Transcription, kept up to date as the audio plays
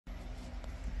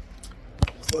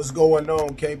What's going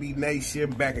on, KB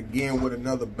Nation? Back again with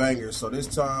another banger. So this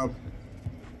time,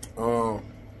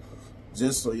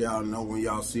 just so y'all know, when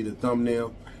y'all see the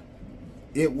thumbnail,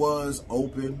 it was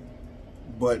open,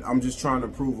 but I'm just trying to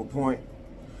prove a point.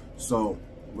 So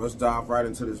let's dive right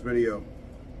into this video.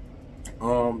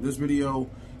 This video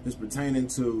is pertaining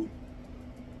to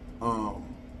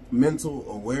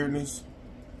mental awareness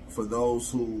for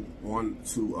those who want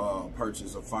to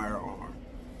purchase a firearm.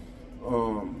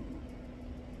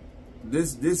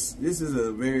 This is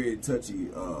a very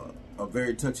touchy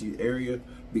area,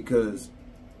 because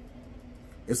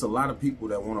it's a lot of people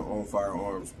that want to own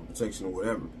firearms for protection or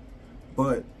whatever,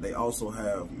 but they also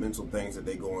have mental things that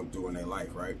they going through in their life,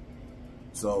 right?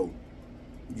 So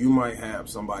you might have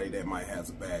somebody that might have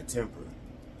a bad temper.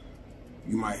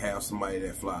 You might have somebody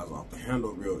that flies off the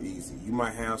handle real easy. You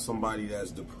might have somebody that's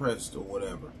depressed or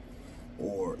whatever,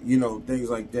 or, you know, things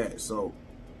like that. So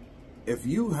if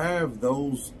you have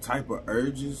those type of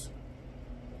urges,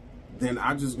 then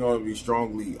I'm just going to be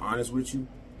strongly honest with you.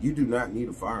 You do not need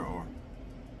a firearm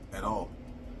at all.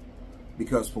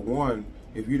 Because for one,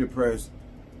 if you're depressed,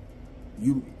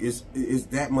 it's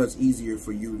that much easier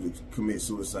for you to commit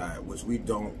suicide, which we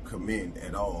don't commend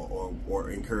at all or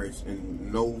encourage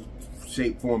in no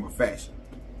shape, form, or fashion.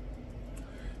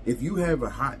 If you have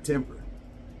a hot temper,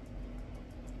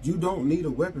 you don't need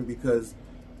a weapon, because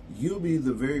you'll be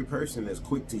the very person that's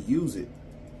quick to use it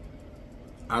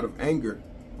out of anger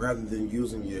rather than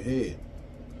using your head.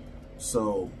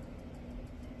 So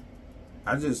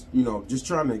I just, just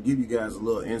trying to give you guys a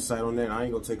little insight on that. I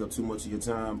ain't gonna take up too much of your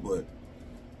time, but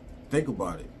think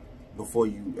about it before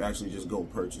you actually just go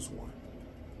purchase one,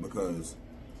 because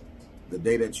the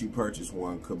day that you purchase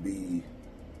one could be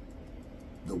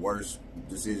the worst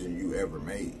decision you ever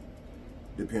made,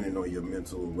 depending on your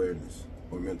mental awareness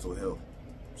or mental health.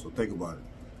 So think about it.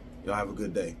 Y'all have a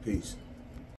good day. Peace.